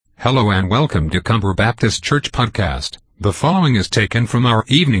Hello and welcome to Cumber Baptist Church Podcast. The following is taken from our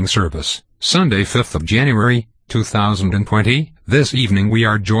evening service, Sunday 5th of January, 2020. This evening we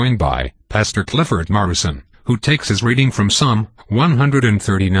are joined by Pastor Clifford Morrison, who takes his reading from Psalm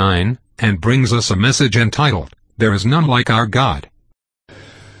 139 and brings us a message entitled, There is None Like Our God.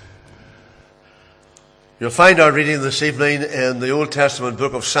 You'll find our reading this evening in the Old Testament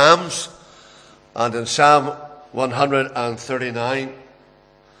book of Psalms and in Psalm 139.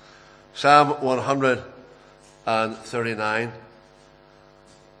 Psalm 139.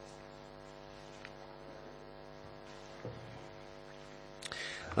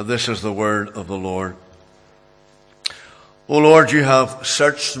 And this is the word of the Lord. O Lord, you have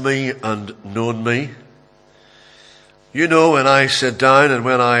searched me and known me. You know when I sit down and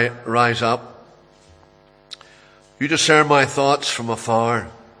when I rise up. You discern my thoughts from afar.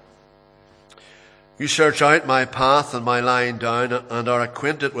 You search out my path and my lying down and are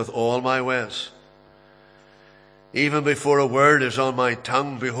acquainted with all my ways. Even before a word is on my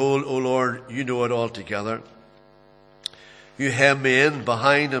tongue, behold, O Lord, you know it altogether. You hem me in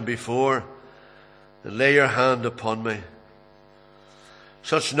behind and before and lay your hand upon me.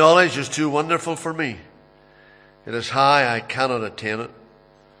 Such knowledge is too wonderful for me. It is high, I cannot attain it.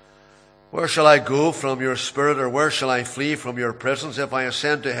 Where shall I go from your spirit, or where shall I flee from your presence? If I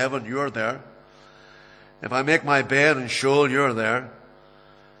ascend to heaven, you are there. If I make my bed in Sheol, you are there.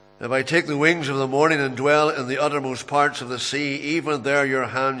 If I take the wings of the morning and dwell in the uttermost parts of the sea, even there your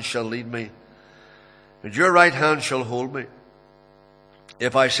hand shall lead me, and your right hand shall hold me.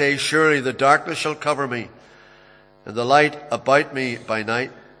 If I say, surely the darkness shall cover me, and the light about me by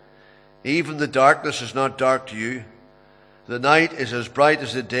night, even the darkness is not dark to you. The night is as bright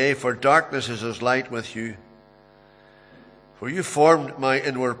as the day, for darkness is as light with you. For you formed my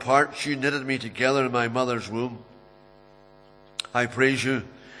inward parts, you knitted me together in my mother's womb. I praise you,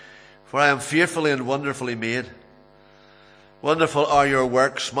 for I am fearfully and wonderfully made. Wonderful are your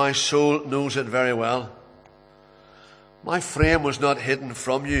works, my soul knows it very well. My frame was not hidden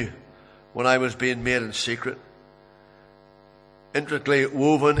from you when I was being made in secret, intricately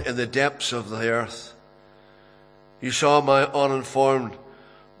woven in the depths of the earth. You saw my unformed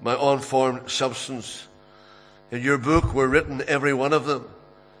substance. In your book were written every one of them,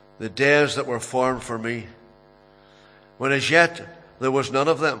 the days that were formed for me, when as yet there was none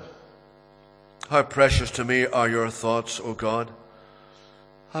of them. How precious to me are your thoughts, O God!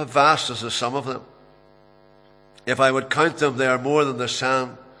 How vast is the sum of them! If I would count them, they are more than the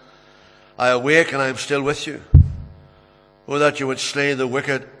sand. I awake and I am still with you. O that you would slay the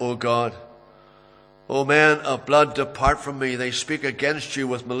wicked, O God! O men of blood, depart from me. They speak against you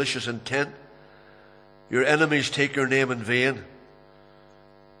with malicious intent. Your enemies take your name in vain.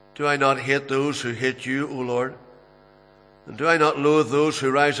 Do I not hate those who hate you, O Lord? And do I not loathe those who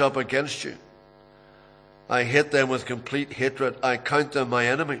rise up against you? I hate them with complete hatred. I count them my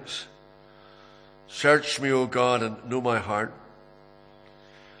enemies. Search me, O God, and know my heart.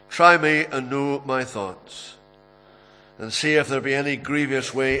 Try me and know my thoughts, and see if there be any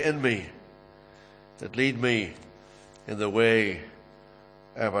grievous way in me, that lead me in the way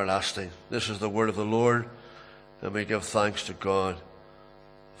everlasting. This is the word of the Lord, and we give thanks to God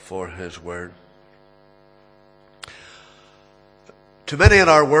for his word. To many in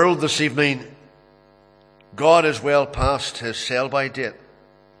our world this evening, God is well past his sell-by date.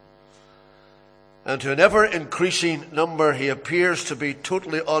 And to an ever-increasing number, he appears to be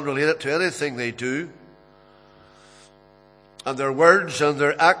totally unrelated to anything they do. And their words and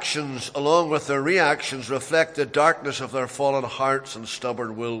their actions, along with their reactions, reflect the darkness of their fallen hearts and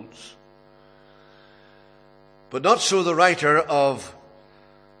stubborn wills. But not so the writer of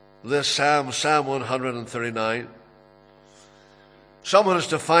this psalm, Psalm 139. Someone has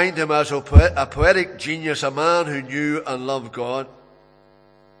defined him as a poetic genius, a man who knew and loved God.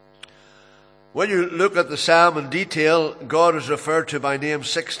 When you look at the psalm in detail, God is referred to by name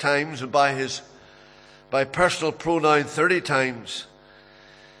 6 times and by personal pronoun 30 times.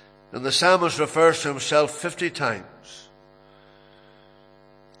 And the psalmist refers to himself 50 times.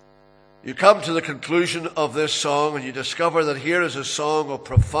 You come to the conclusion of this song and you discover that here is a song of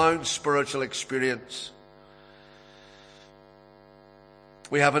profound spiritual experience.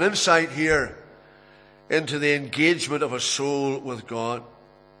 We have an insight here into the engagement of a soul with God.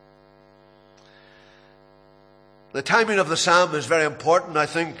 The timing of the psalm is very important. I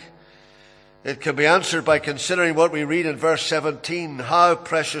think it can be answered by considering what we read in verse 17. How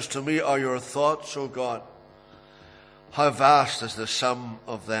precious to me are your thoughts, O God! How vast is the sum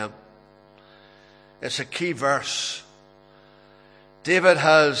of them! It's a key verse. David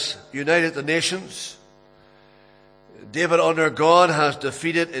has united the nations. David under God has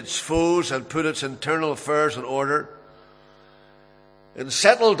defeated its foes and put its internal affairs in order and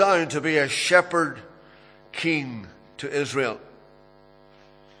settled down to be a shepherd king to Israel.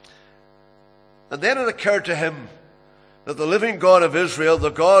 And then it occurred to him that the living God of Israel, the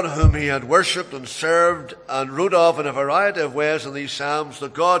God whom he had worshipped and served and wrote of in a variety of ways in these Psalms, the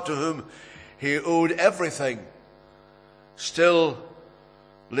God to whom he owed everything, still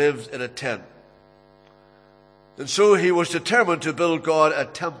lived in a tent. And so he was determined to build God a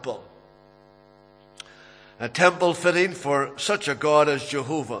temple fitting for such a God as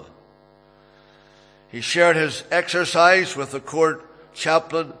Jehovah. He shared his exercise with the court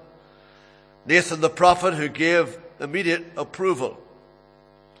chaplain, Nathan the prophet, who gave immediate approval.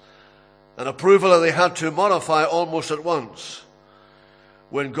 An approval that they had to modify almost at once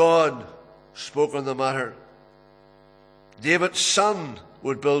when God spoke on the matter. David's son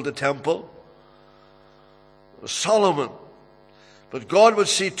would build the temple, Solomon. But God would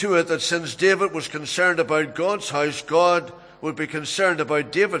see to it that since David was concerned about God's house, God would be concerned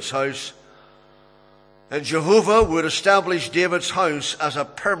about David's house, and Jehovah would establish David's house as a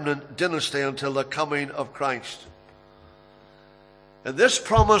permanent dynasty until the coming of Christ. And this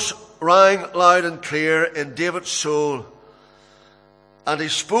promise rang loud and clear in David's soul, and he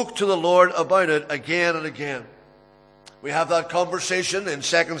spoke to the Lord about it again and again. We have that conversation in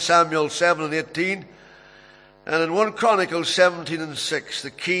 2 Samuel 7 and 18, and in 1 Chronicles 17 and 6.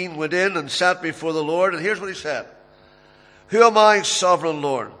 The king went in and sat before the Lord, and here's what he said. Who am I, sovereign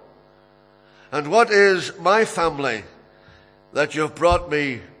Lord? And what is my family that you have brought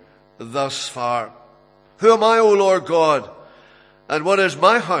me thus far? Who am I, O Lord God? And what is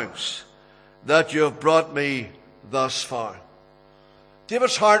my house that you have brought me thus far?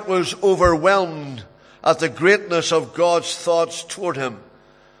 David's heart was overwhelmed at the greatness of God's thoughts toward him.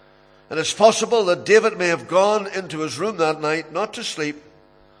 And it's possible that David may have gone into his room that night, not to sleep,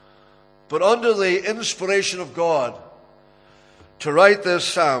 but under the inspiration of God, to write this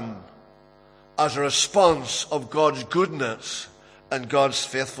psalm as a response of God's goodness and God's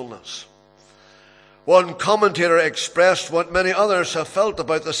faithfulness. One commentator expressed what many others have felt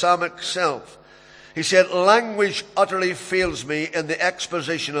about the psalm itself. He said, language utterly fails me in the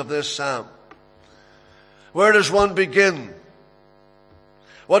exposition of this psalm. Where does one begin?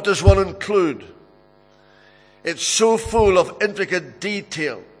 What does one include? It's so full of intricate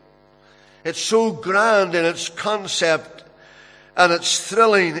detail. It's so grand in its concept, and it's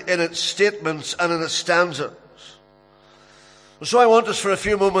thrilling in its statements and in its stanzas. So I want us for a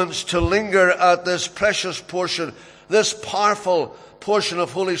few moments to linger at this precious portion, this powerful portion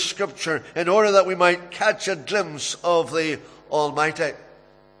of Holy Scripture, in order that we might catch a glimpse of the Almighty.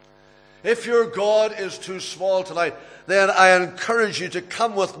 If your God is too small tonight, then I encourage you to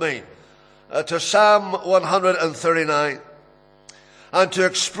come with me to Psalm 139 and to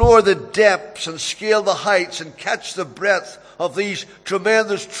explore the depths and scale the heights and catch the breadth of these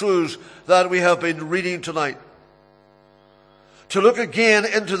tremendous truths that we have been reading tonight. To look again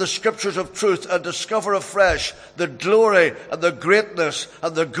into the Scriptures of truth and discover afresh the glory and the greatness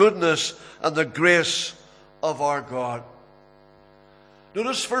and the goodness and the grace of our God.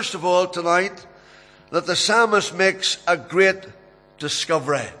 Notice first of all tonight that the psalmist makes a great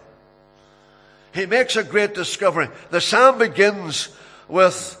discovery. He makes a great discovery. The psalm begins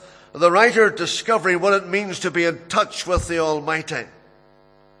with the writer discovering what it means to be in touch with the Almighty.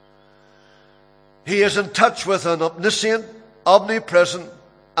 He is in touch with an omniscient, omnipresent,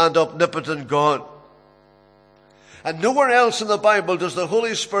 and omnipotent God. And nowhere else in the Bible does the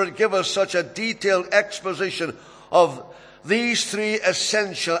Holy Spirit give us such a detailed exposition of these three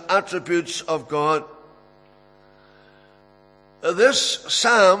essential attributes of God. This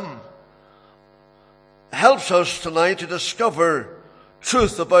psalm helps us tonight to discover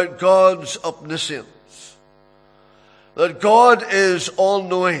truth about God's omniscience. That God is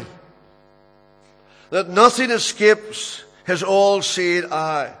all-knowing. That nothing escapes His all-seeing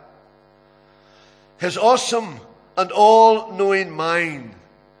eye. His awesome and all-knowing mind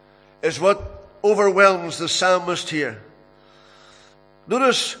is what overwhelms the psalmist here.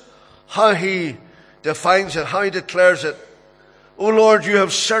 Notice how he defines it, how he declares it. O Lord, you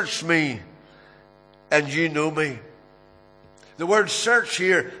have searched me, and you know me. The word search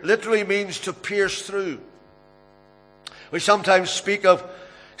here literally means to pierce through. We sometimes speak of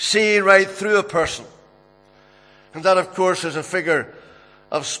seeing right through a person. And that, of course, is a figure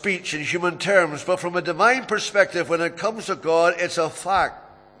of speech in human terms. But from a divine perspective, when it comes to God, it's a fact.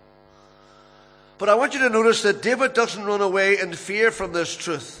 But I want you to notice that David doesn't run away in fear from this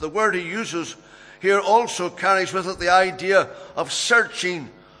truth. The word he uses here also carries with it the idea of searching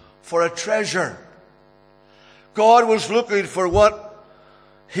for a treasure. God was looking for what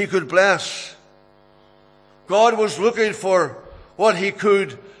he could bless. God was looking for what he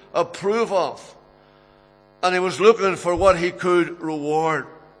could approve of. And he was looking for what he could reward.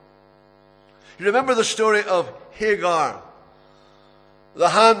 You remember the story of Hagar, the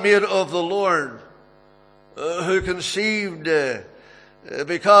handmaid of the Lord, who conceived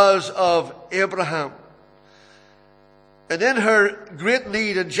because of Abraham. And in her great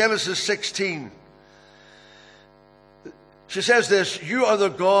need in Genesis 16, she says this, "You are the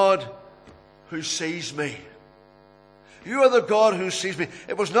God who sees me." You are the God who sees me.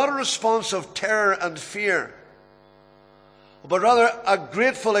 It was not a response of terror and fear, but rather a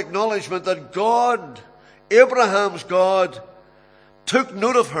grateful acknowledgement that God, Abraham's God, took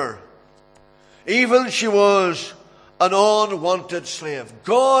note of her. Even she was an unwanted slave.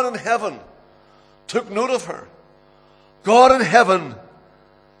 God in heaven took note of her. God in heaven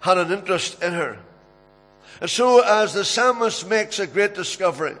had an interest in her. And so as the psalmist makes a great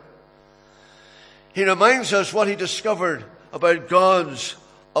discovery, he reminds us what he discovered about God's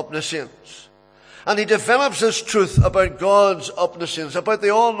omniscience. And he develops this truth about God's omniscience, about the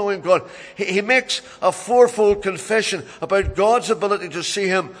all-knowing God. He makes a fourfold confession about God's ability to see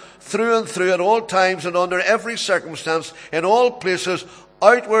him through and through at all times and under every circumstance, in all places,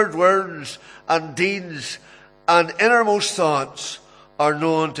 outward words and deeds and innermost thoughts are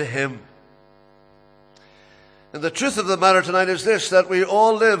known to him. And the truth of the matter tonight is this, that we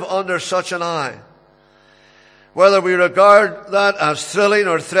all live under such an eye. Whether we regard that as thrilling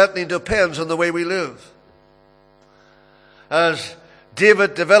or threatening depends on the way we live. As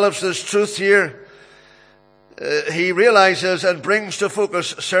David develops this truth here, he realizes and brings to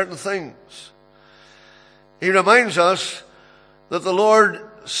focus certain things. He reminds us that the Lord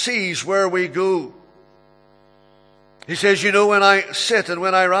sees where we go. He says, "You know when I sit and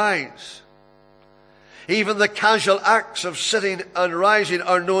when I rise." Even the casual acts of sitting and rising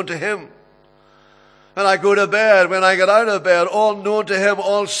are known to him. When I go to bed, when I get out of bed, all known to him,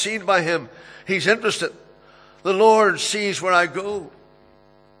 all seen by him. He's interested. The Lord sees where I go.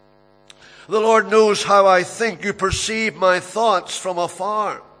 The Lord knows how I think. You perceive my thoughts from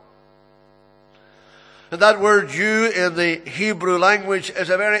afar. And that word "you" in the Hebrew language is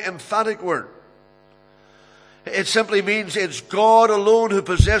a very emphatic word. It simply means it's God alone who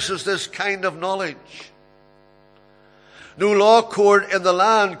possesses this kind of knowledge. No law court in the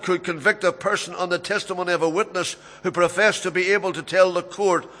land could convict a person on the testimony of a witness who professed to be able to tell the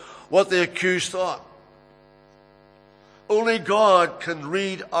court what the accused thought. Only God can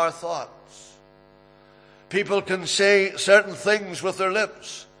read our thoughts. People can say certain things with their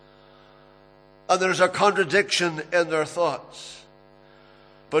lips, and there's a contradiction in their thoughts.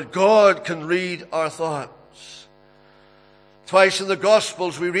 But God can read our thoughts. Twice in the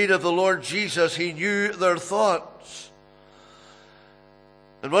Gospels we read of the Lord Jesus. He knew their thoughts.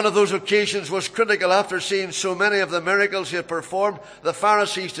 And one of those occasions was critical. After seeing so many of the miracles he had performed, the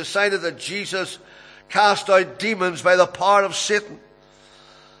Pharisees decided that Jesus cast out demons by the power of Satan.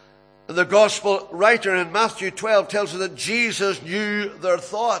 And the Gospel writer in Matthew 12 tells us that Jesus knew their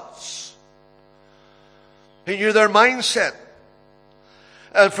thoughts. He knew their mindset.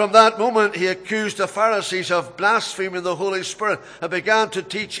 And from that moment he accused the Pharisees of blaspheming the Holy Spirit and began to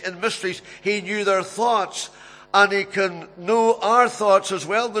teach in mysteries. He knew their thoughts. And he can know our thoughts as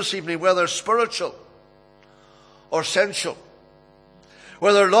well this evening, whether spiritual or sensual,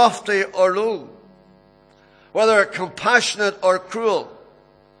 whether lofty or low, whether compassionate or cruel,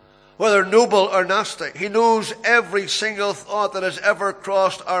 whether noble or nasty. He knows every single thought that has ever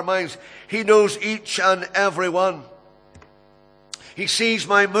crossed our minds. He knows each and every one. He sees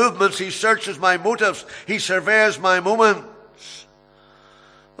my movements. He searches my motives. He surveys my moments.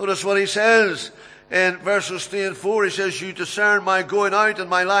 Notice what he says. In verses 3 and 4, he says, "You discern my going out and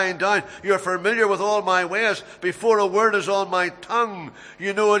my lying down. You are familiar with all my ways. Before a word is on my tongue,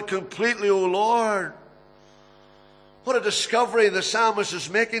 you know it completely, O Lord." What a discovery the psalmist is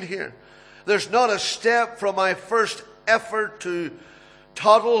making here. There's not a step from my first effort to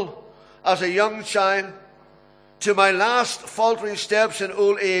toddle as a young child to my last faltering steps in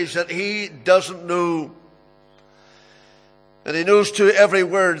old age that he doesn't know. And he knows too every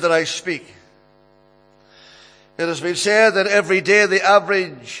word that I speak. It has been said that every day the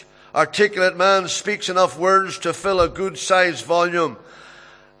average articulate man speaks enough words to fill a good-sized volume,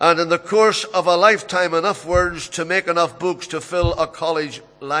 and in the course of a lifetime enough words to make enough books to fill a college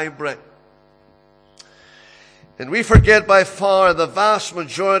library. And we forget by far the vast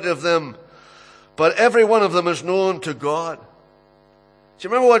majority of them, but every one of them is known to God. Do you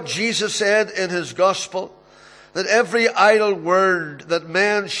remember what Jesus said in his gospel? that every idle word that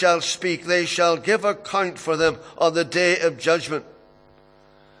man shall speak, they shall give account for them on the day of judgment.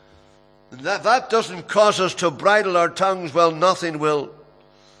 And that doesn't cause us to bridle our tongues, well, nothing will.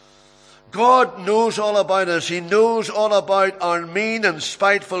 God knows all about us. He knows all about our mean and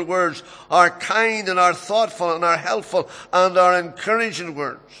spiteful words, our kind and our thoughtful and our helpful and our encouraging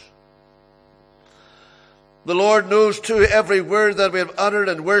words. The Lord knows too every word that we have uttered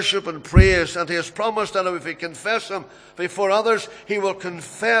in worship and praise, and He has promised that if we confess Him before others, He will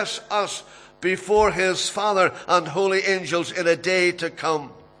confess us before His Father and holy angels in a day to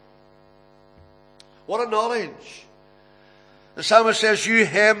come. What a knowledge! The psalmist says, you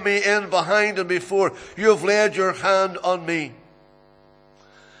hem me in behind and before. You have laid your hand on me.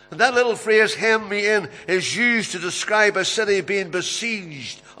 And that little phrase, hem me in, is used to describe a city being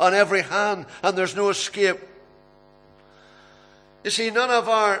besieged on every hand and there's no escape. You see, none of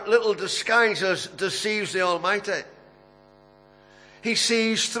our little disguises deceives the Almighty. He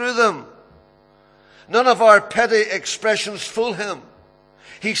sees through them. None of our petty expressions fool Him.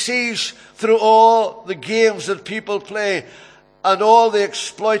 He sees through all the games that people play and all the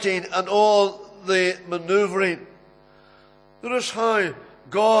exploiting and all the maneuvering. Notice how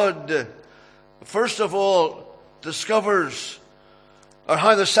God, first of all, discovers, or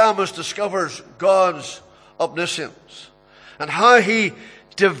how the psalmist discovers God's omniscience, and how he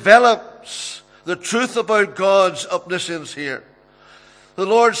develops the truth about God's omniscience here. The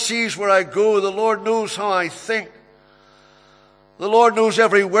Lord sees where I go. The Lord knows how I think. The Lord knows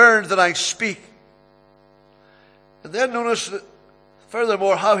every word that I speak. And then notice,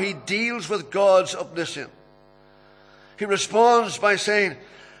 furthermore, how He deals with God's omniscience. He responds by saying,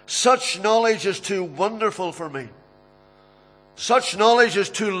 such knowledge is too wonderful for me. Such knowledge is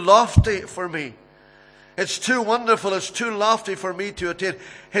too lofty for me. It's too wonderful, it's too lofty for me to attain.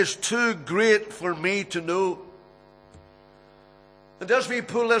 It's too great for me to know. And as we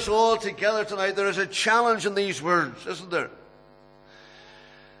pull this all together tonight, there is a challenge in these words, isn't there?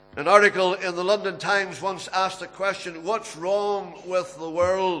 An article in the London Times once asked the question, what's wrong with the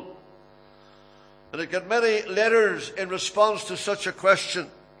world? And it got many letters in response to such a question.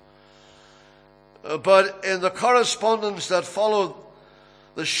 But in the correspondence that followed,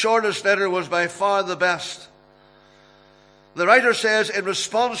 the shortest letter was by far the best. The writer says, in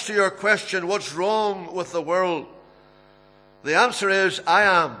response to your question, what's wrong with the world? The answer is, I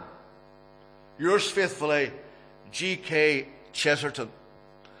am. Yours faithfully, G.K. Chesterton.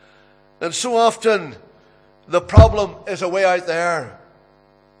 And so often, the problem is away out there.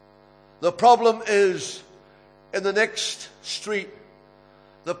 The problem is in the next street.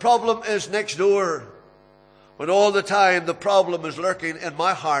 The problem is next door. When all the time the problem is lurking in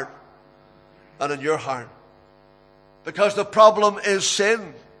my heart and in your heart. Because the problem is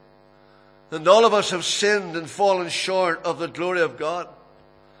sin. And all of us have sinned and fallen short of the glory of God.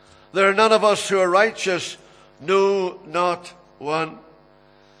 There are none of us who are righteous, no, not one.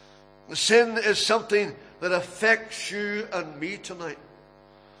 Sin is something that affects you and me tonight.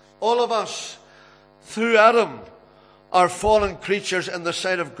 All of us, through Adam, are fallen creatures in the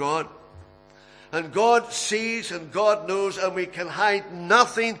sight of God. And God sees and God knows, and we can hide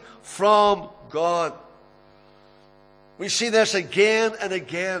nothing from God. We see this again and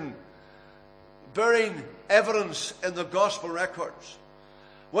again, bearing evidence in the gospel records.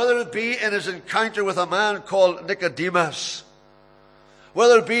 Whether it be in his encounter with a man called Nicodemus,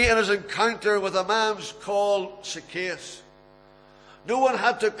 whether it be in his encounter with a man called Zacchaeus. No one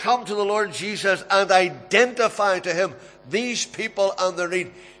had to come to the Lord Jesus and identify to him these people and their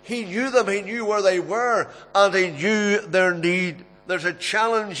need. He knew them, he knew where they were, and he knew their need. There's a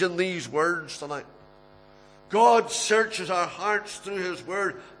challenge in these words tonight. God searches our hearts through His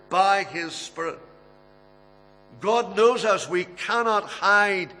Word by His Spirit. God knows us. We cannot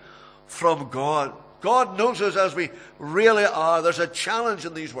hide from God. God knows us as we really are. There's a challenge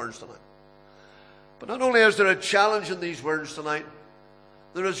in these words tonight. But not only is there a challenge in these words tonight,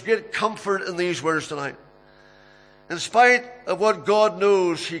 there is great comfort in these words tonight. In spite of what God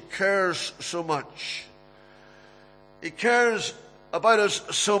knows, He cares so much. He cares about us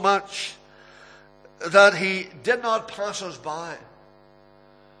so much that He did not pass us by.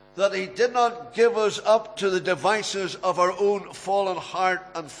 That He did not give us up to the devices of our own fallen heart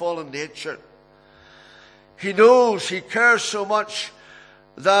and fallen nature. He knows, He cares so much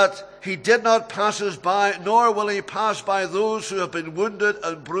that He did not pass us by, nor will He pass by those who have been wounded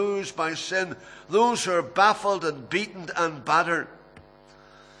and bruised by sin, those who are baffled and beaten and battered.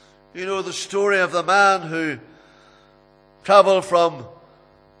 You know the story of the man who traveled from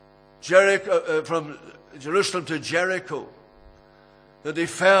Jerusalem to Jericho, that he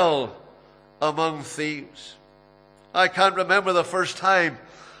fell among thieves. I can't remember the first time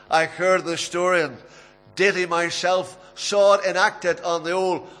I heard the story, and Datey myself saw it enacted on the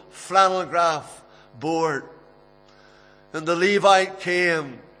old flannel graph board. And the Levite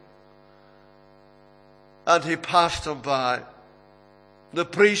came and he passed him by. The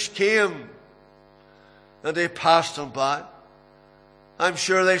priest came and he passed him by. I'm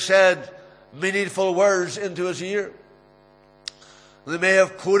sure they said meaningful words into his ear. They may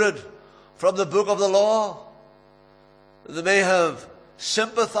have quoted from the book of the law. They may have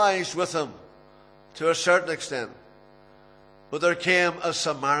sympathized with him to a certain extent. But there came a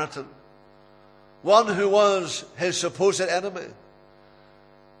Samaritan, one who was his supposed enemy.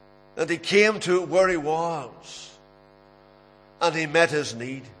 And he came to where he was, and he met his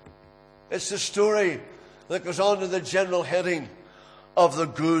need. It's the story that goes on to the general heading of the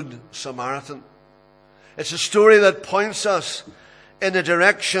Good Samaritan. It's a story that points us in the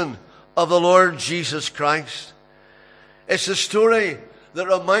direction of the Lord Jesus Christ. It's a story that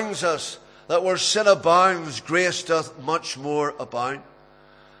reminds us that where sin abounds, grace doth much more abound.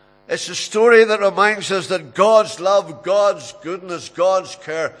 It's a story that reminds us that God's love, God's goodness, God's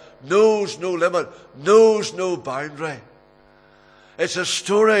care knows no limit, knows no boundary. It's a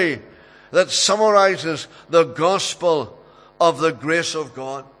story that summarizes the gospel of the grace of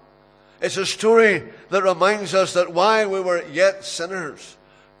God. It's a story that reminds us that while we were yet sinners,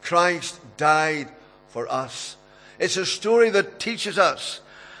 Christ died for us. It's a story that teaches us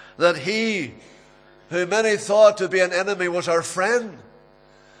that He, who many thought to be an enemy, was our friend.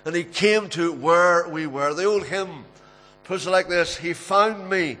 And He came to where we were. The old hymn puts it like this: He found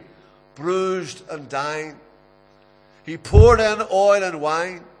me bruised and dying. He poured in oil and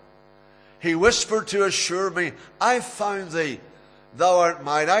wine. He whispered to assure me, I found thee, thou art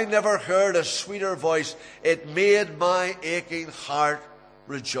mine. I never heard a sweeter voice. It made my aching heart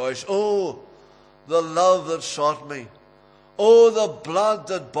rejoice. Oh, the love that sought me. Oh, the blood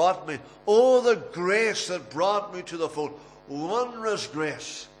that bought me. Oh, the grace that brought me to the fold. Wondrous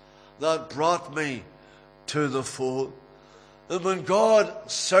grace that brought me to the fold. And when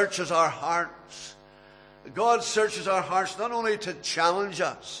God searches our hearts, God searches our hearts not only to challenge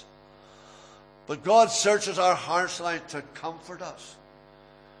us, but God searches our hearts tonight to comfort us,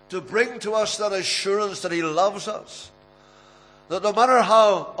 to bring to us that assurance that He loves us, that no matter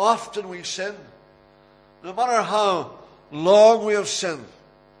how often we sin, no matter how long we have sinned,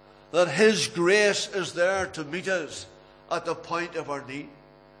 that His grace is there to meet us at the point of our need.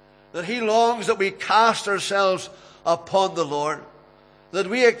 That He longs that we cast ourselves upon the Lord, that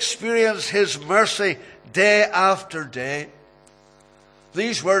we experience His mercy day after day.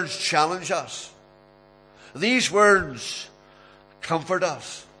 These words challenge us. These words comfort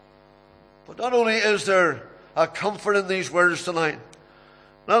us. But not only is there a comfort in these words tonight,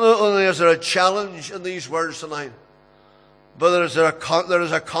 not only is there a challenge in these words tonight, but there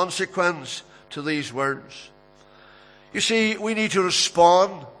is a consequence to these words. You see, we need to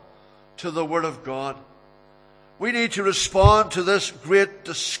respond to the Word of God. We need to respond to this great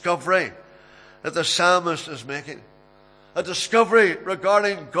discovery that the psalmist is making. A discovery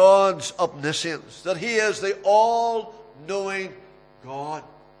regarding God's omniscience, that He is the all-knowing God,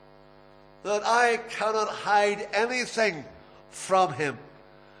 that I cannot hide anything from Him,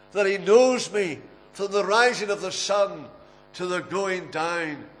 that He knows me from the rising of the sun to the going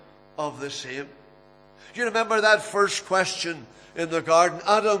down of the same. Do you remember that first question in the garden?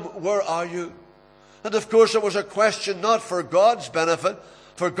 Adam, where are you? And of course it was a question not for God's benefit,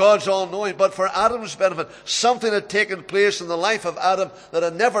 for God's all-knowing, but for Adam's benefit. Something had taken place in the life of Adam that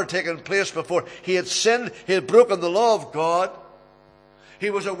had never taken place before. He had sinned. He had broken the law of God.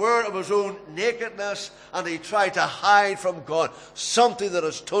 He was aware of his own nakedness, and he tried to hide from God something that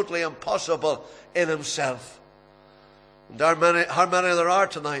is totally impossible in himself. And how many there are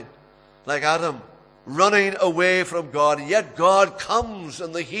tonight, like Adam, running away from God, and yet God comes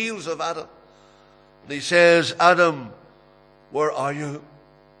in the heels of Adam. And He says, Adam, where are you?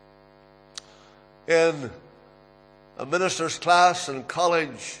 In a minister's class in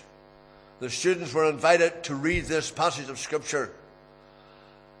college, the students were invited to read this passage of Scripture.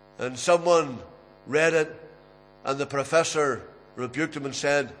 And someone read it, and the professor rebuked him and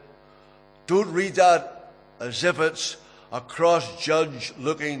said, don't read that as if it's a cross judge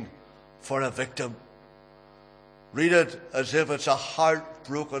looking for a victim. Read it as if it's a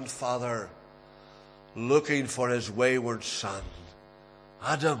heartbroken father looking for his wayward son.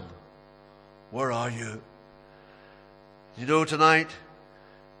 Adam, where are you? You know, tonight,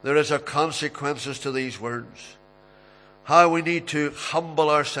 there is a consequences to these words. How we need to humble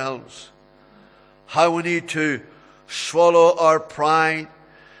ourselves. How we need to swallow our pride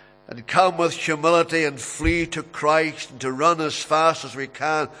and come with humility and flee to Christ and to run as fast as we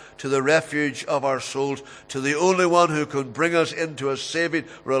can to the refuge of our souls, to the only one who can bring us into a saving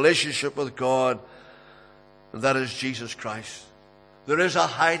relationship with God, and that is Jesus Christ. There is a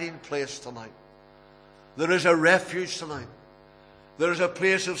hiding place tonight. There is a refuge tonight. There is a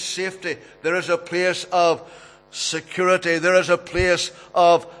place of safety. There is a place of security. There is a place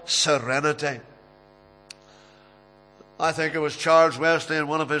of serenity. I think it was Charles Wesley in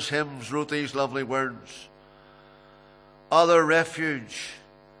one of his hymns wrote these lovely words. Other refuge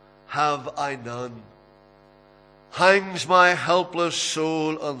have I none. Hangs my helpless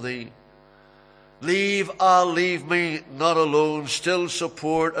soul on thee. Leave me not alone. Still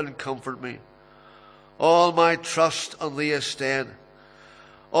support and comfort me. All my trust on thee extend.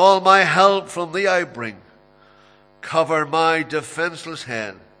 All my help from thee I bring. Cover my defenseless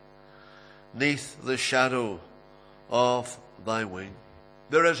head 'neath the shadow of thy wing.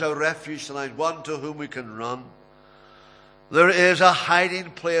 There is a refuge tonight, one to whom we can run. There is a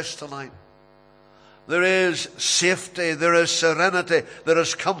hiding place tonight. There is safety, there is serenity, there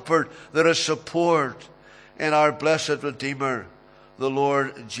is comfort, there is support in our blessed Redeemer, the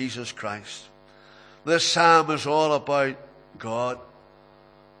Lord Jesus Christ. This psalm is all about God,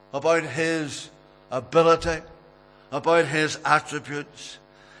 about His ability, about His attributes.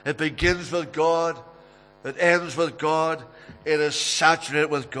 It begins with God. It ends with God. It is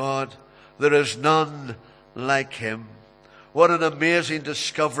saturated with God. There is none like Him. What an amazing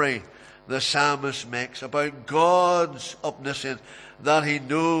discovery the psalmist makes about God's omniscience, that He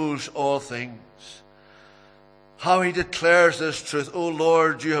knows all things. How he declares this truth. O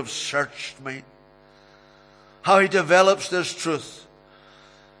Lord, you have searched me. How he develops this truth.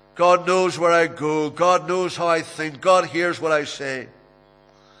 God knows where I go. God knows how I think. God hears what I say.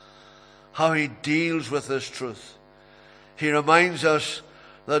 How he deals with this truth. He reminds us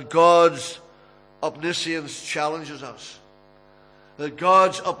that God's omniscience challenges us. That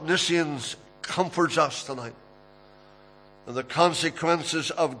God's omniscience comforts us tonight. And the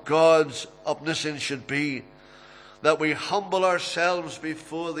consequences of God's omniscience should be that we humble ourselves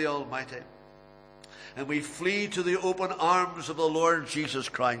before the Almighty. And we flee to the open arms of the Lord Jesus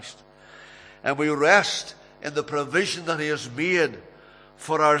Christ. And we rest in the provision that He has made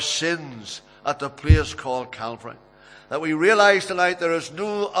for our sins at the place called Calvary. That we realize tonight there is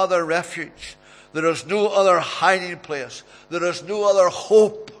no other refuge. There is no other hiding place. There is no other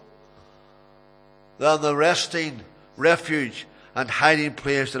hope than the resting refuge and hiding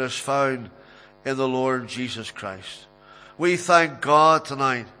place that is found in the Lord Jesus Christ. We thank God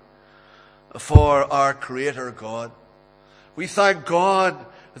tonight for our Creator God. We thank God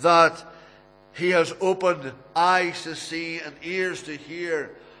that He has opened eyes to see and ears to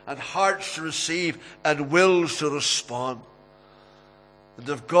hear and hearts to receive and wills to respond. And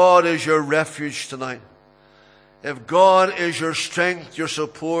if God is your refuge tonight, if God is your strength, your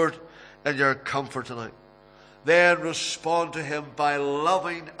support, and your comfort tonight, then respond to Him by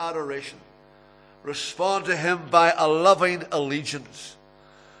loving adoration. Respond to Him by a loving allegiance.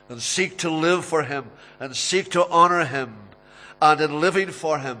 And seek to live for Him, and seek to honor Him. And in living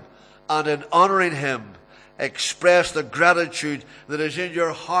for Him, and in honoring Him, express the gratitude that is in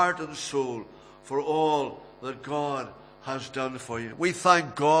your heart and soul for all that God has done for you. We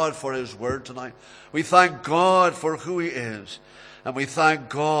thank God for His Word tonight. We thank God for who He is. And we thank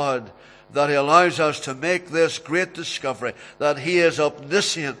God that He allows us to make this great discovery, that He is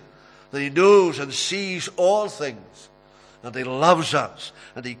omniscient, that He knows and sees all things, and He loves us,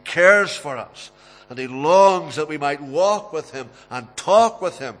 and He cares for us, and He longs that we might walk with Him and talk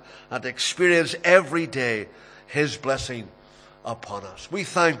with Him and experience every day His blessing upon us. We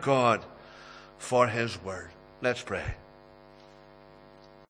thank God for His Word. Let's pray.